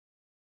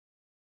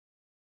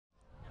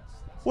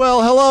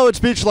Well, hello, it's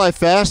BeachLife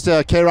Fest,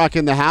 KROQ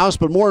in the house,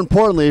 but more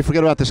importantly,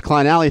 forget about this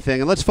Klein and Ally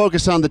thing, and let's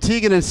focus on the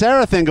Tegan and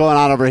Sara thing going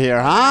on over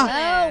here, huh?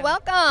 Oh,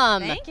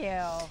 welcome. Thank you.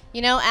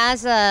 You know,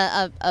 as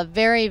a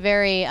very,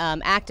 very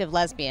active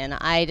lesbian,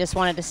 I just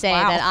wanted to say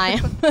that I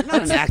am You're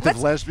not an active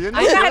lesbian.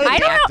 I You're don't very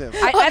know.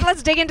 active.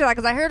 Let's dig into that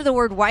because I heard the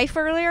word wife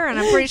earlier, and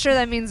I'm pretty sure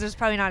that means there's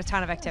probably not a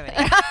ton of activity.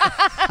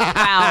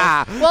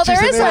 Wow. Well, there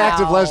She's is an a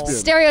inactive lesbian.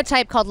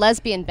 stereotype called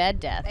lesbian bed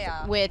death,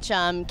 Yeah. which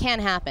can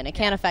happen. It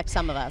can affect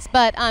some of us.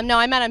 But no,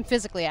 I meant I'm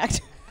physically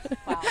active.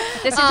 Wow.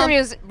 This interview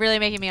is really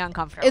making me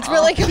uncomfortable. It's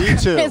really Me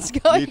too. It's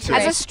going Me too.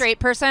 great. As a straight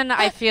person,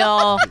 I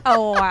feel.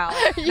 Oh wow,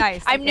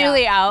 nice. I'm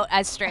newly out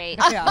as straight.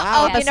 Yeah.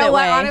 Wow. You know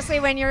what? way. Honestly,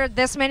 when you're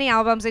this many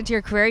albums into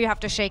your career, you have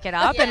to shake it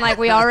up. And like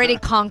we already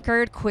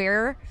conquered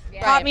queer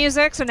pop Right.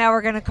 music, so now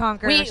we're gonna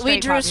conquer. We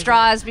straight drew pop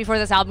straws before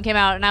this album came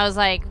out, and I was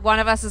like, one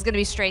of us is going to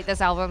be straight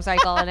this album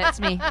cycle, and it's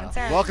me.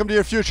 Welcome to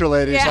your future,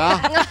 ladies, huh?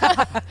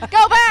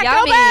 Go back,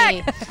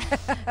 Yummy. go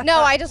back. No,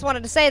 I just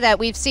wanted to say that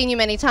we've seen you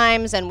many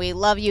times and we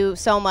love you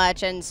so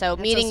much, and so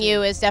meeting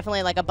you is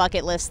definitely like a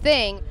bucket list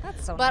thing.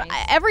 That's so But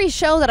nice. every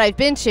show that I've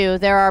been to,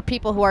 there are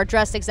people who are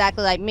dressed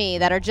exactly like me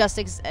that are just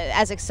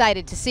as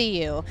excited to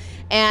see you.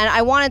 And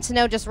I wanted to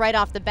know just right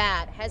off the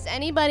bat, has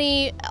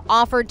anybody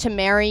offered to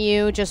marry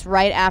you just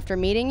right after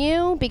meeting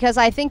you? Because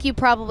I think you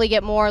probably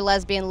get more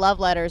lesbian love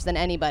letters than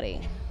anybody.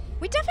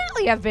 We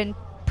definitely have been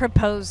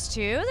proposed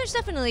to. There's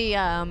definitely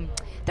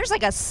there's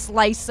like a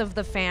slice of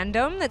the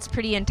fandom that's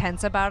pretty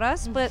intense about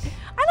us, but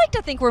I like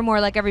to think we're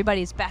more like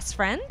everybody's best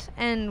friend,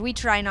 and we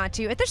try not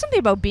to. If there's something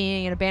about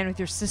being in a band with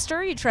your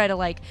sister, you try to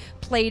like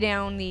play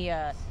down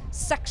the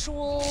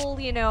sexual,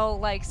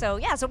 so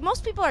yeah. So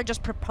most people are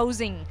just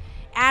proposing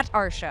at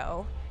our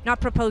show, not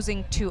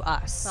proposing to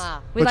us.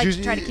 We But like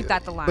to try to keep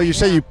that the line. But you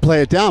say you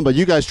play it down, but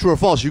you guys, true or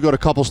false, you go to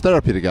couples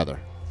therapy together.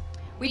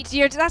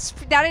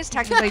 That is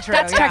technically true.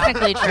 That's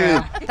technically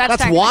true. That's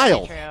technically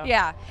wild. true.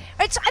 Yeah.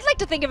 I'd like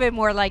to think of it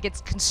more like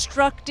it's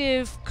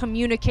constructive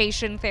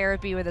communication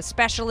therapy with a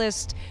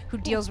specialist who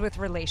deals with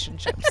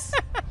relationships.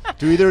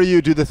 Do either of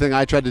you do the thing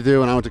I tried to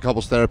do when I went to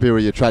couples therapy where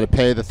you try to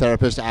pay the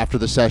therapist after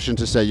the session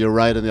to say you're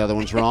right and the other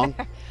one's wrong?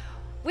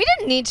 We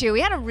didn't need to.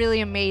 We had a really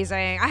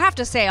amazing, I have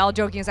to say, all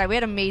joking aside, we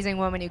had an amazing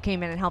woman who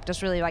came in and helped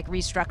us really like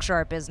restructure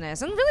our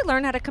business and really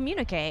learn how to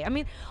communicate. I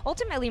mean,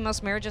 ultimately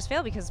most marriages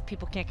fail because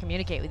people can't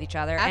communicate with each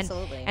other.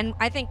 Absolutely. And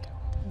I think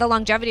the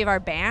longevity of our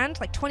band,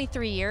 like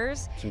 23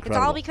 years, it's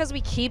incredible. all because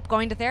we keep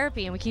going to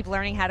therapy and we keep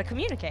learning how to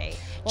communicate.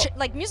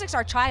 Like music's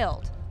our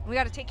child. We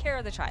got to take care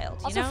of the child.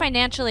 You Also, know?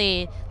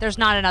 financially, there's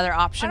not another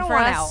option I don't for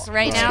want us out.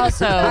 right now,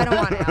 so I don't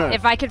want out.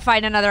 if I could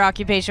find another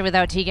occupation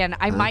without Tegan,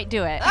 I might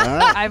do it.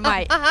 right. I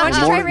might. Why don't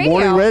you try radio?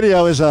 Morning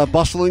radio is a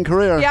bustling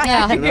career.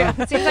 Yeah. You know?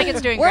 Seems like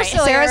it's doing We're great.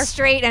 still here. Sarah's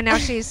straight and now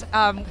she's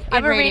I'm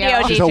a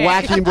radio She's DJ. a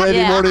wacky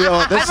radio.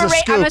 Yeah. This is a I'm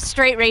scoop. a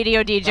straight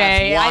radio DJ.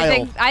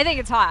 That's I think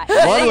it's hot. Run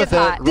I think with it's it.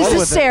 hot. Run This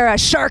with is it. Sarah,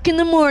 Shark in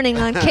the Morning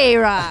on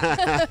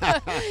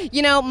KROQ.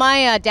 You know,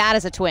 my dad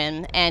is a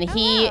twin, and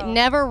he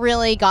never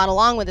really got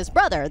along with his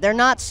brother. They're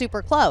not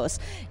super close.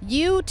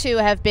 You two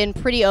have been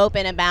pretty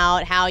open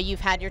about how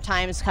you've had your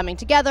times coming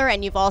together,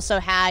 and you've also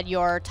had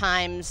your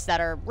times that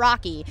are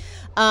rocky.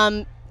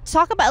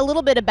 Talk about a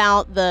little bit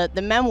about the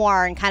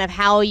memoir and kind of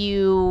how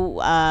you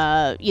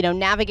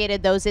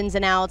navigated those ins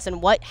and outs,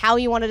 and how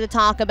you wanted to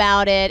talk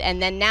about it,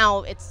 and then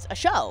now it's a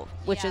show,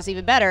 which is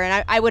even better.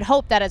 And I would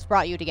hope that it's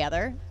brought you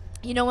together.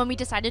 You know, when we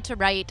decided to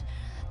write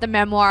the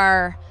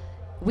memoir,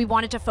 we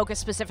wanted to focus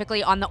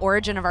specifically on the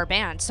origin of our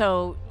band.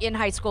 So in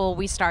high school,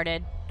 we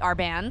started our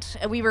band.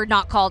 We were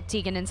not called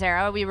Tegan and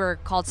Sara. We were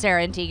called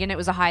Sara and Tegan. It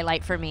was a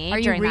highlight for me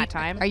during that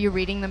time. Are you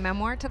reading the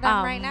memoir to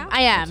them right now?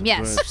 I am,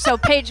 yes. great. So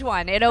page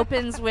 1, it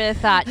opens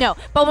with, no.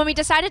 But when we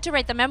decided to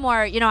write the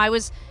memoir, I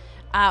was,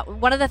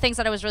 one of the things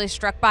that I was really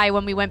struck by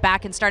when we went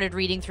back and started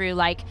reading through,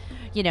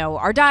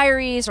 our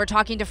diaries or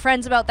talking to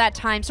friends about that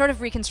time, sort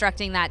of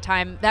reconstructing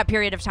that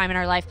period of time in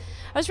our life,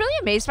 I was really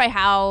amazed by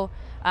how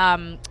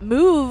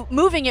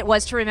moving it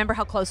was to remember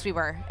how close we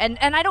were. And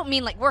I don't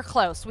mean like we're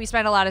close. We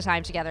spent a lot of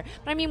time together.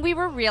 But I mean, we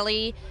were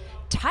really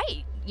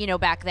tight,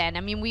 back then.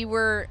 I mean, we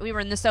were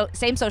in the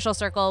same social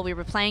circle. We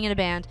were playing in a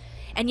band.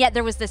 And yet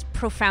there was this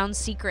profound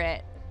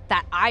secret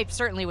that I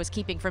certainly was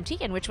keeping from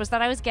Tegan, which was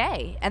that I was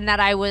gay and that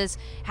I was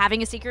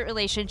having a secret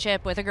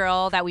relationship with a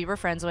girl that we were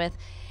friends with.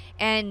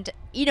 And,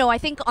 I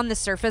think on the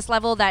surface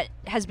level that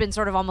has been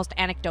sort of almost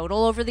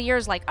anecdotal over the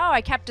years, like, oh,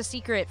 I kept a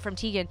secret from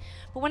Tegan.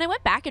 But when I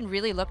went back and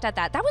really looked at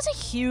that was a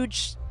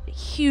huge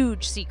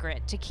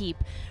secret to keep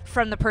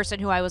from the person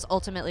who I was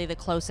ultimately the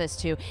closest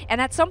to.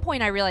 And at some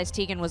point I realized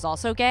Tegan was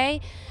also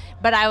gay,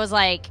 but I was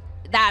like,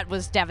 that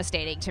was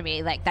devastating to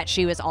me, like that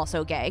she was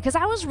also gay, because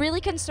I was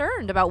really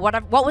concerned about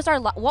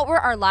what were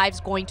our lives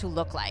going to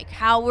look like.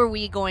 How were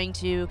we going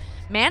to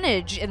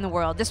manage in the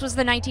world? This was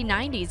the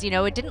 1990s,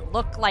 it didn't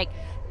look like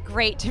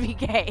great to be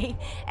gay.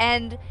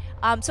 And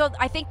so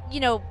I think,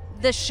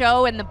 the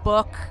show and the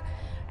book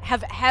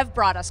have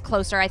brought us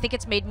closer. I think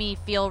it's made me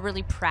feel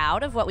really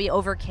proud of what we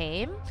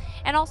overcame,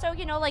 and also,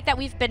 you know, like that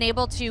we've been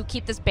able to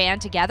keep this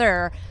band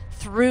together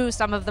through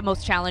some of the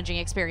most challenging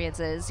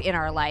experiences in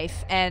our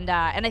life, and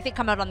I think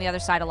come out on the other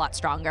side a lot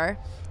stronger.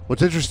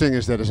 What's interesting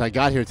is that as I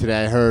got here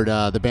today, I heard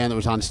the band that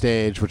was on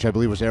stage, which I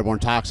believe was Airborne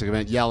Toxic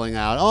Event, yelling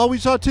out, "Oh, we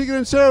saw Tegan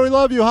and Sara, we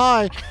love you,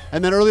 hi!"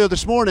 And then earlier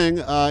this morning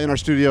in our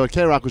studio at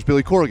KROQ was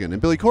Billy Corgan.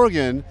 And Billy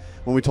Corgan,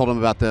 when we told him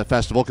about the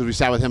festival, because we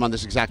sat with him on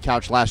this exact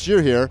couch last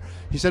year here,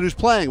 he said who's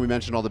playing. We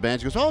mentioned all the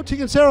bands. He goes, "Oh,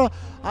 Tegan and Sara,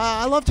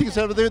 I love Tegan and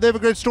Sara. They have a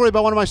great story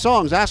about one of my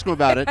songs. Ask them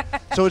about it."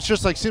 So it's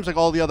just like, seems like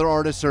all the other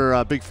artists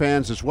are big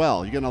fans as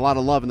well. You're getting a lot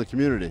of love in the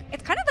community.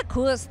 It's kind of the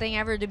coolest thing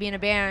ever to be in a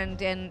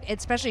band, and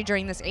especially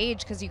during this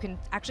age, because you can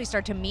actually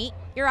start to meet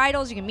your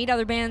idols, you can meet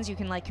other bands, you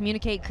can like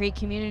communicate, create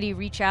community,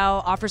 reach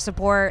out, offer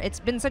support. It's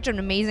been such an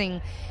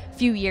amazing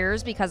few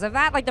years because of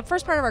that. Like the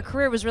first part of our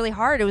career was really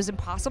hard. It was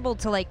impossible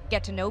to like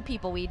get to know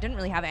people. We didn't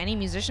really have any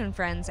musician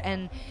friends,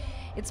 and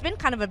it's been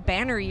kind of a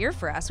banner year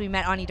for us. We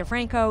met Ani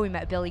DeFranco, we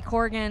met Billy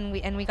Corgan,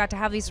 and we got to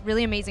have these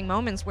really amazing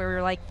moments where we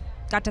were like,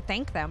 got to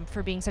thank them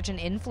for being such an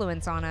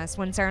influence on us.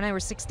 When Sarah and I were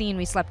 16,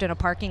 we slept in a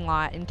parking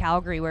lot in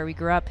Calgary where we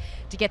grew up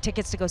to get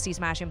tickets to go see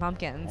Smashing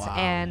Pumpkins. Wow.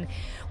 And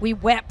we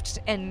wept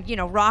and, you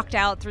know, rocked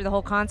out through the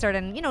whole concert.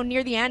 And, you know,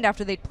 near the end,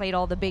 after they'd played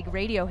all the big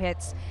radio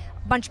hits,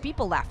 a bunch of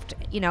people left,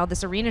 you know,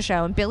 this arena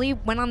show. And Billy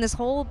went on this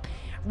whole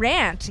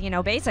rant, you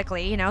know,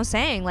 basically, you know,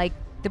 saying like,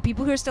 the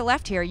people who are still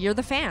left here, you're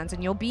the fans,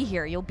 and you'll be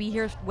here. You'll be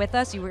here with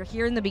us. You were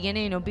here in the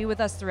beginning, and you'll be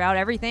with us throughout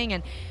everything.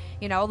 And,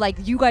 you know, like,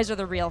 you guys are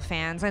the real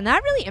fans. And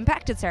that really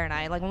impacted Sarah and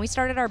I. Like, when we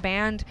started our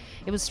band,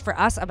 it was for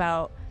us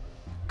about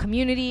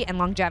community and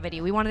longevity.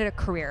 We wanted a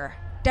career.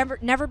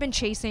 Never been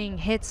chasing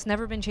hits,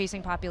 never been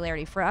chasing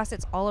popularity. For us,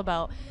 it's all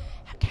about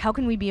how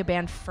can we be a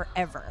band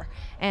forever?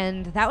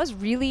 And that was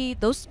really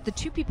the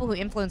two people who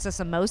influenced us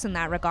the most in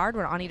that regard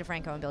were Ani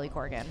DeFranco and Billy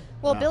Corgan.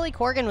 Well, Billy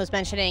Corgan was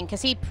mentioning,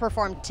 because he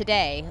performed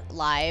today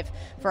live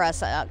for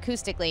us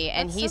acoustically,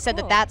 and That's he so said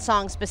cool. that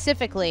song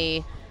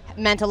specifically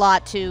meant a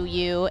lot to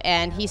you,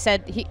 and he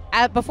said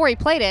before he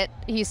played it,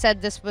 he said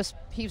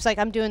he was like,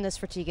 I'm doing this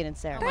for Tegan and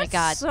Sara. Oh my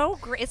God. So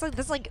great. It's like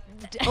this, like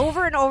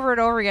over and over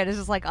and over again. It's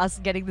just like us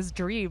getting this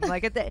dream.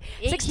 Like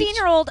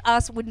 16-year-old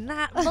us would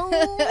not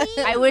believe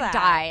I would that.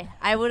 die.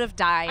 I would have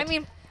died. I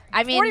mean,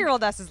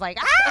 40-year-old us is like,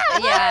 ah!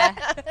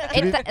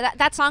 yeah.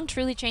 That song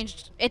truly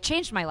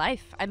changed my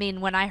life. I mean,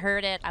 when I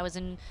heard it, I was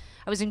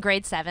in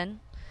grade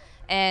 7,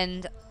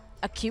 and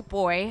a cute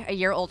boy a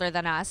year older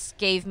than us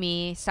gave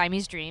me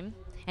Siamese Dream,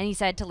 and he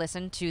said to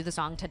listen to the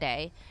song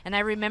today. And I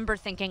remember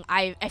thinking,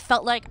 I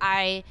felt like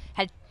I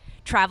had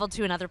traveled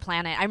to another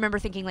planet. I remember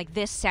thinking, like,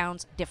 this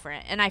sounds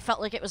different. And I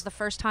felt like it was the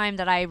first time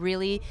that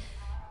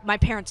my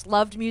parents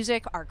loved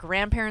music, our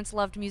grandparents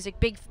loved music,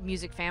 big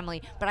music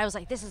family, but I was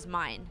like, this is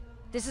mine.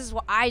 This is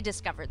what I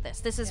discovered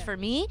this. This is for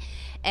me.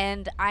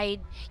 And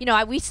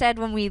we said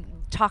when we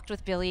talked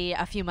with Billy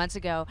a few months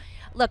ago,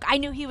 look, I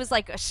knew he was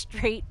like a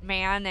straight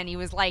man, and he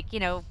was like,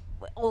 you know,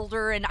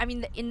 older, and I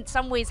mean, in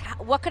some ways,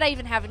 what could I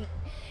even have in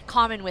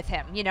common with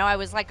him? You know, I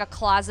was like a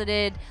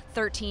closeted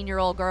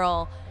 13-year-old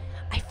girl.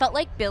 I felt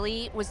like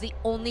Billy was the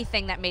only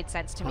thing that made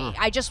sense to me.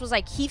 I just was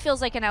like, he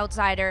feels like an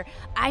outsider.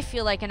 I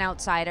feel like an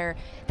outsider.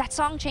 That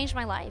song changed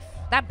my life.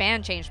 That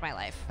band changed my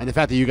life. And the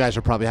fact that you guys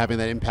are probably having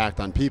that impact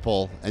on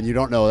people, and you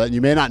don't know that, and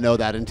you may not know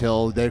that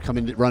until they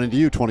run into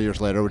you 20 years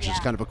later, which is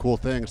kind of a cool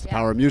thing. It's the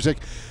power of music.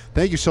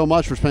 Thank you so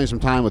much for spending some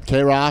time with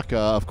KROQ.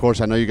 Of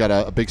course, I know you got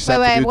a big set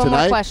to do one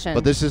tonight, more question.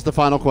 but this is the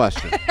final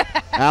question.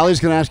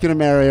 Allie's going to ask you to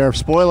marry her.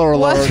 Spoiler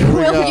alert. Here we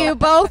Will go. you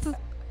both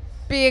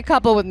be a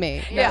couple with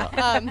me? Yeah.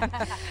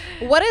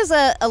 What is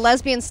a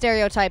lesbian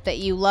stereotype that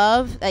you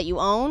love, that you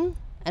own,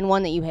 and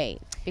one that you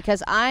hate?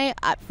 Because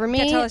for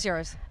me, Tell us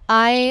yours.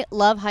 I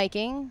love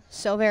hiking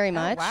so very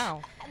much.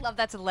 Wow. I love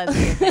that's a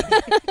lesbian thing.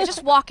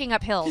 Just walking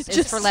up hills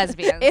is for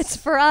lesbians. It's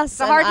for us.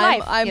 It's a hard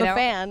life, I'm you a know?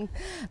 fan.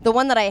 The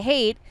one that I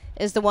hate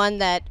is the one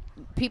that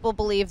people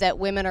believe that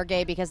women are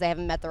gay because they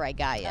haven't met the right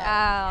guy yet.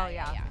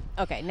 Yeah.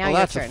 Okay, now Well, your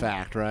that's turn. a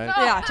fact, right?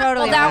 Yeah,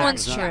 totally. Well, that Yeah.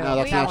 one's true. No,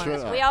 that's not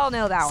true. We all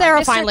know that Sarah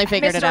one. finally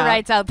figured it Mr. out.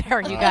 Right's out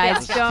there, you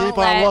guys. Just Don't keep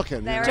on looking.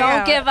 you there know? we go.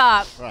 Don't give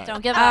up. Right.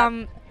 Don't give up.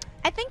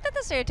 I think that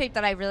the stereotype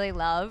that I really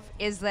love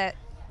is that,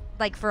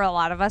 like, for a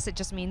lot of us, it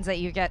just means that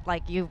you get,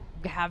 like, you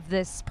have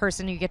this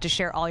person you get to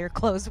share all your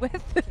clothes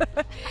with.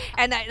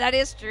 And that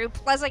is true.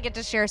 Plus, I get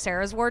to share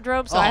Sarah's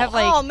wardrobe, so I have,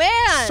 like, Oh,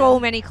 man. so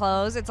many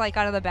clothes. It's, like,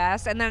 kind of the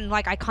best. And then,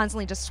 like, I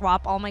constantly just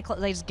swap all my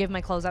clothes. I just give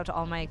my clothes out to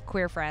all my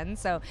queer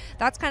friends. So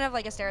that's kind of,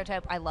 like, a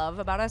stereotype I love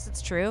about us.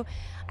 It's true.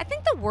 I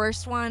think the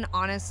worst one,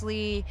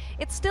 honestly,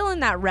 it's still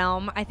in that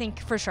realm, I think,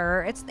 for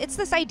sure. It's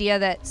this idea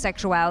that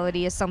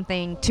sexuality is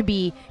something to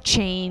be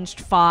changed,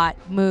 fought,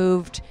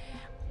 moved,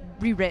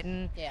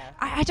 rewritten. Yeah.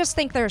 I just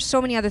think there are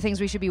so many other things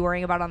we should be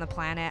worrying about on the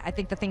planet. I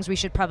think the things we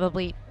should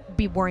probably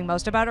be worrying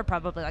most about are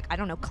probably, like, I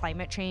don't know,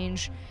 climate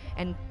change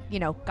and, you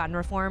know, gun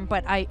reform.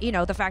 But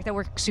the fact that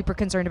we're super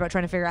concerned about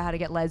trying to figure out how to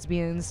get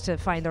lesbians to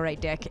find the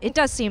right dick, it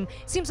does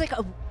seems like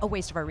a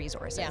waste of our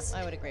resources. Yeah,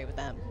 I would agree with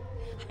that.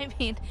 I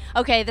mean,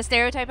 okay, the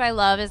stereotype I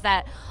love is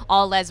that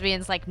all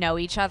lesbians like know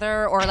each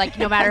other, or like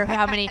no matter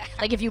how many,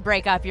 like if you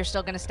break up, you're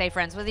still gonna stay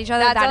friends with each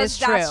other. That's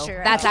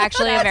true. That's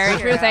actually a very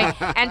true thing.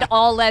 And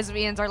all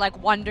lesbians are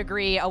like 1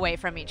 degree away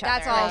from each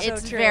other. That's also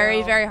it's true.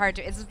 very, very hard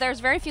to. There's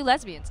very few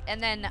lesbians,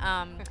 and then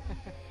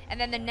and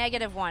then the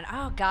negative one,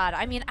 oh God,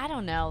 I mean, I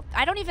don't know.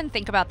 I don't even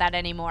think about that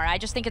anymore. I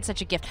just think it's such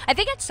a gift. I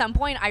think at some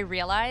point I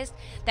realized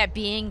that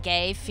being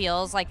gay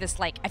feels like this,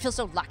 like, I feel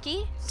so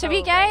lucky to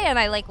be gay, and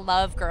I like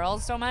love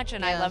girls so much,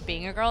 and I love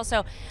being a girl.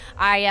 So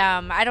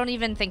I don't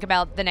even think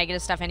about the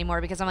negative stuff anymore,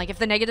 because I'm like, if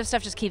the negative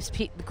stuff just keeps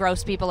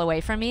gross people away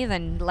from me,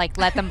 then like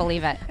let them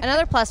believe it.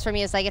 Another plus for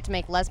me is I get to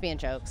make lesbian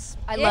jokes.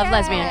 I love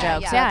lesbian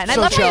jokes, and I So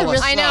love how you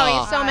jealous. I know,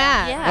 he's so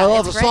mad. Yeah, I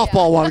love the it's great.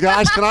 softball one,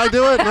 guys. Can I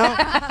do it? No?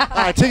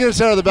 All right, Tegan and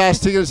Sara, the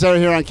best. Tegan and Sara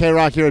here on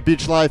KROQ here at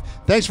Beach Life.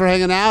 Thanks for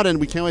hanging out,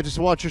 and we can't wait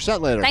to watch your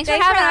set later. Thanks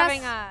Thanks for for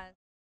having having us. us.